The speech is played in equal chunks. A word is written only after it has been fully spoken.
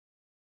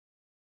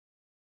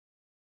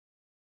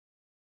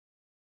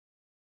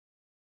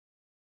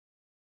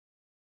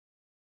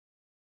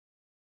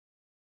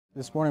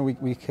This morning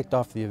we kicked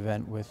off the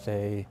event with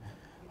a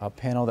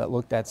panel that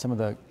looked at some of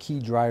the key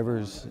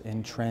drivers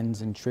and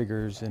trends and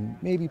triggers and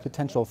maybe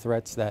potential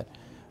threats that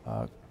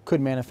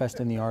could manifest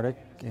in the Arctic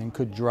and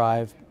could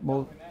drive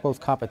both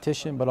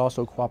competition but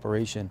also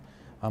cooperation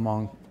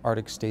among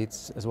Arctic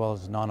states as well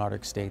as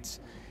non-Arctic states.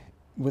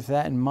 With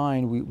that in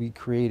mind, we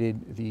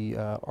created the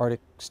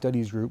Arctic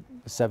Studies Group,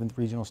 the 7th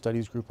Regional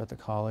Studies Group at the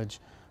college,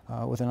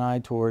 with an eye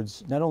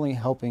towards not only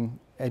helping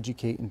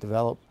educate and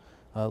develop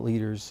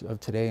leaders of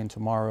today and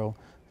tomorrow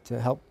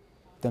to help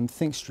them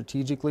think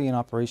strategically and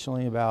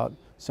operationally about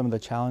some of the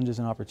challenges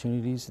and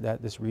opportunities that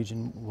this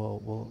region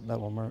will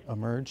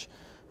emerge,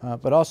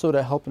 but also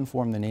to help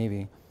inform the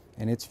Navy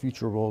and its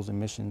future roles and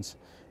missions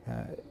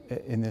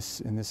in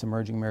this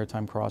emerging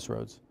maritime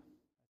crossroads.